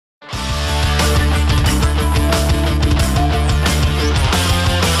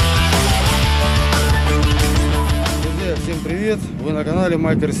канале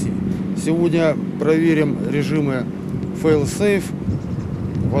MikeRC. Сегодня проверим режимы Failsafe,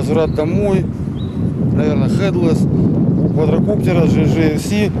 возврат домой, наверное, headless, у квадрокоптера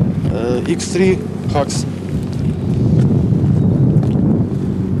JJRC X3 HAX.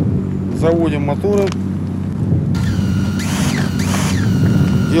 Заводим моторы,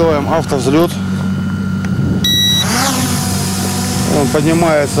 делаем автовзлет. Он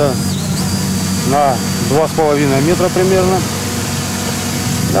поднимается на 2,5 метра примерно.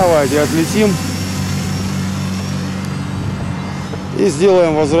 Давайте отлетим и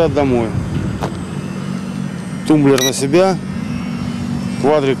сделаем возврат домой. Тумблер на себя,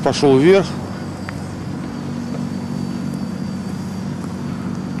 квадрик пошел вверх.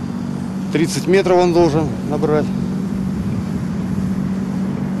 «30 метров он должен набрать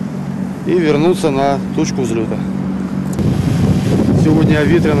и вернуться на точку взлета. Сегодня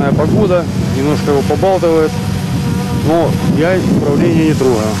ветреная погода, немножко его побалтывает, но я управление не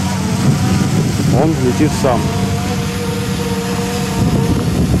трогаю. Он летит сам.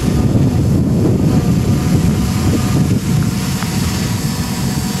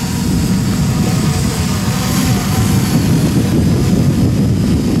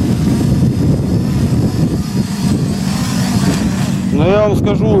 Но я вам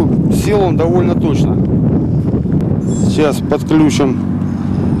скажу, сел он довольно точно. Сейчас подключим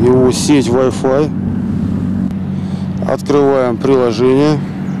его сеть Wi-Fi. Открываем приложение.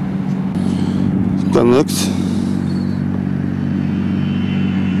 Connect.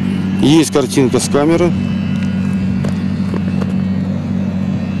 Есть картинка с камеры.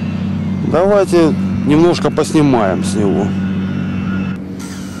 Давайте немножко поснимаем с него.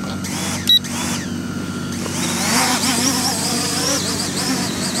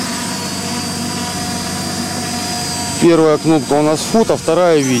 Первая кнопка у нас фото,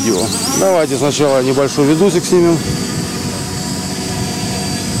 вторая видео. Давайте сначала небольшой видосик снимем.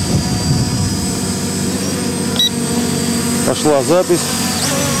 Пошла запись.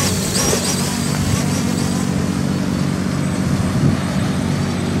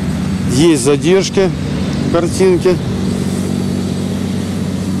 Есть задержки в картинке.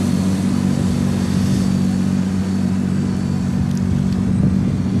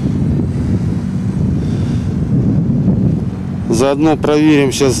 Заодно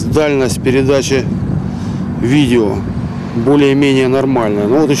проверим сейчас дальность передачи видео. Более-менее нормальная.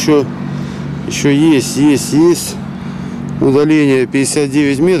 Но вот еще есть. Удаление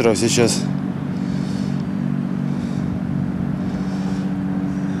 59 метров сейчас.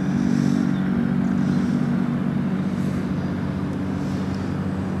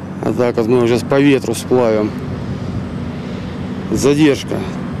 А так вот мы сейчас по ветру сплавим. Задержка.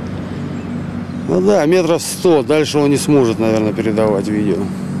 Ну да, метров 100. Дальше он не сможет, наверное, передавать видео.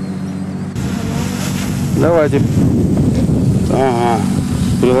 Давайте. Ага.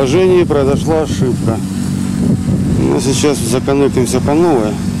 В приложении произошла ошибка. Ну, сейчас законнектимся по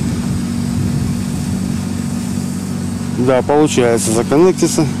новой. Да, получается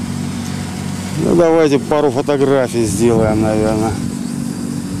законнектиться. Ну, давайте пару фотографий сделаем, наверное.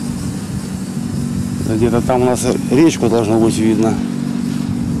 Где-то там у нас речку должно быть видно.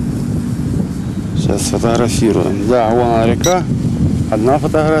 Сейчас сфотографируем. Да, вон она река. Одна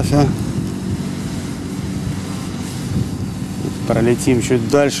фотография. Пролетим чуть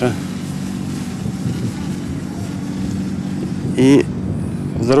дальше. И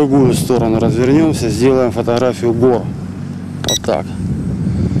в другую сторону развернемся, сделаем фотографию гор. Вот так.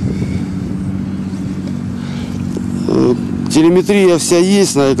 Телеметрия вся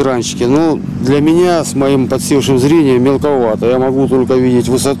есть на экранчике, но для меня с моим подсевшим зрением мелковато. Я могу только видеть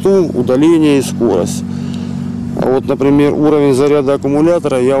высоту, удаление и скорость. А вот, например, уровень заряда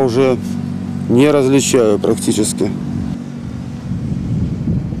аккумулятора я уже не различаю практически.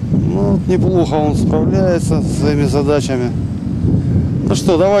 Ну, неплохо он справляется со своими задачами. Ну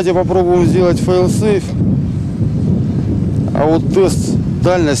что, давайте попробуем сделать Failsafe. А вот тест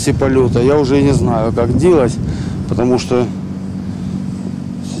дальности полета я уже не знаю, как делать, потому что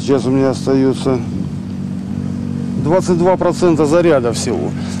сейчас у меня остается 22% заряда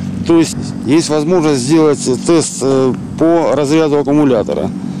всего. То есть есть возможность сделать тест по разряду аккумулятора.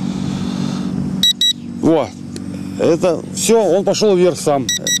 Вот. Это все, он пошел вверх сам.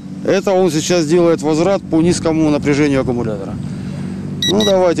 Это он сейчас делает возврат по низкому напряжению аккумулятора. Ну,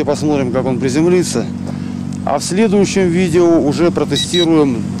 давайте посмотрим, как он приземлится. А в следующем видео уже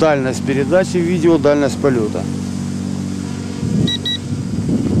протестируем дальность передачи видео, дальность полета.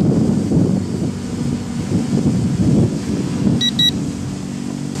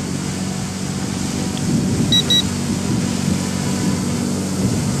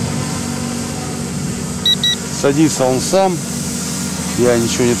 Садится он сам. Я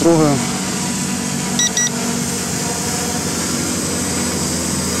ничего не трогаю.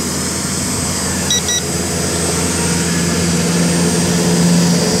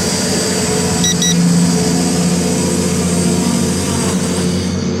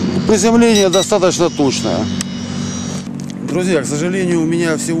 Приземление достаточно точное. Друзья, к сожалению, у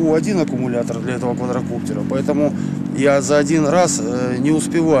меня всего один аккумулятор для этого квадрокоптера, поэтому я за один раз не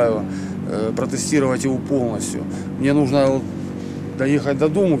успеваю протестировать его полностью. Мне нужно доехать до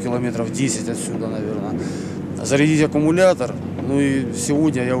дому километров 10 отсюда, наверное, зарядить аккумулятор. Ну и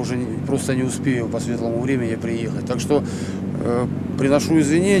сегодня я уже просто не успею по светлому времени приехать. Так что приношу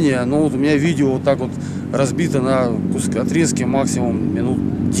извинения, но вот у меня видео вот так вот разбито на отрезки максимум минут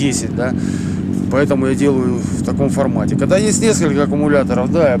 10, да. Поэтому я делаю в таком формате. Когда есть несколько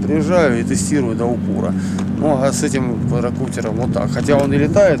аккумуляторов, да, я приезжаю и тестирую до упора. Ну, а с этим квадрокоптером вот так. Хотя он и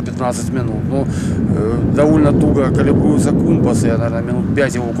летает 15 минут, но довольно туго калибруется компас. Я, наверное, минут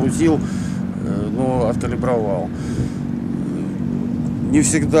 5 его крутил, но откалибровал. Не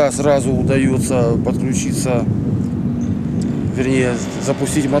всегда сразу удается подключиться, вернее,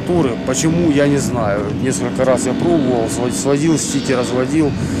 запустить моторы. Почему, я не знаю. Несколько раз я пробовал, сводил стики,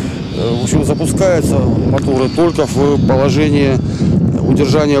 разводил. В общем, запускаются моторы только в положении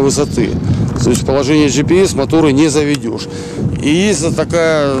удержания высоты. То есть в положении GPS моторы не заведешь. И есть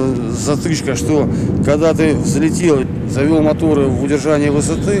такая затычка, что когда ты взлетел, завел моторы в удержании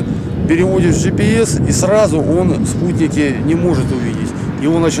высоты, переводишь GPS, и сразу он спутники не может увидеть.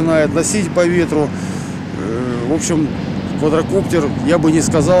 Его начинает носить по ветру. В общем, квадрокоптер, я бы не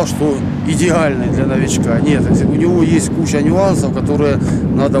сказал, что идеальный для новичка. Нет, у него есть куча нюансов, которые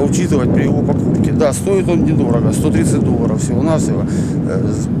надо учитывать при его покупке. Да, стоит он недорого, $130 всего-навсего.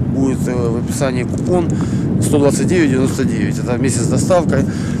 Будет в описании купон $129,99, это вместе с доставкой.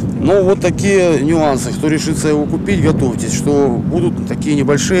 Но вот такие нюансы, кто решится его купить, готовьтесь, что будут такие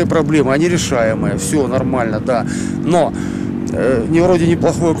небольшие проблемы, они решаемые, все нормально, да. Но вроде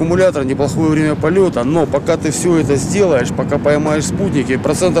неплохой аккумулятор, неплохое время полета, но пока ты все это сделаешь, пока поймаешь спутники,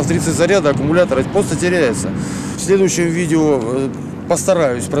 процентов 30 заряда аккумулятора просто теряется. В следующем видео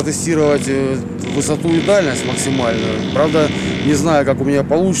постараюсь протестировать высоту и дальность максимальную. Правда, не знаю, как у меня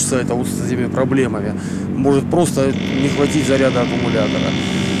получится это вот с этими проблемами. Может просто не хватить заряда аккумулятора.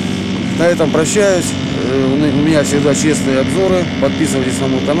 На этом прощаюсь. У меня всегда честные обзоры. Подписывайтесь на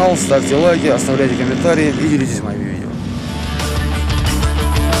мой канал, ставьте лайки, оставляйте комментарии и делитесь моими видео.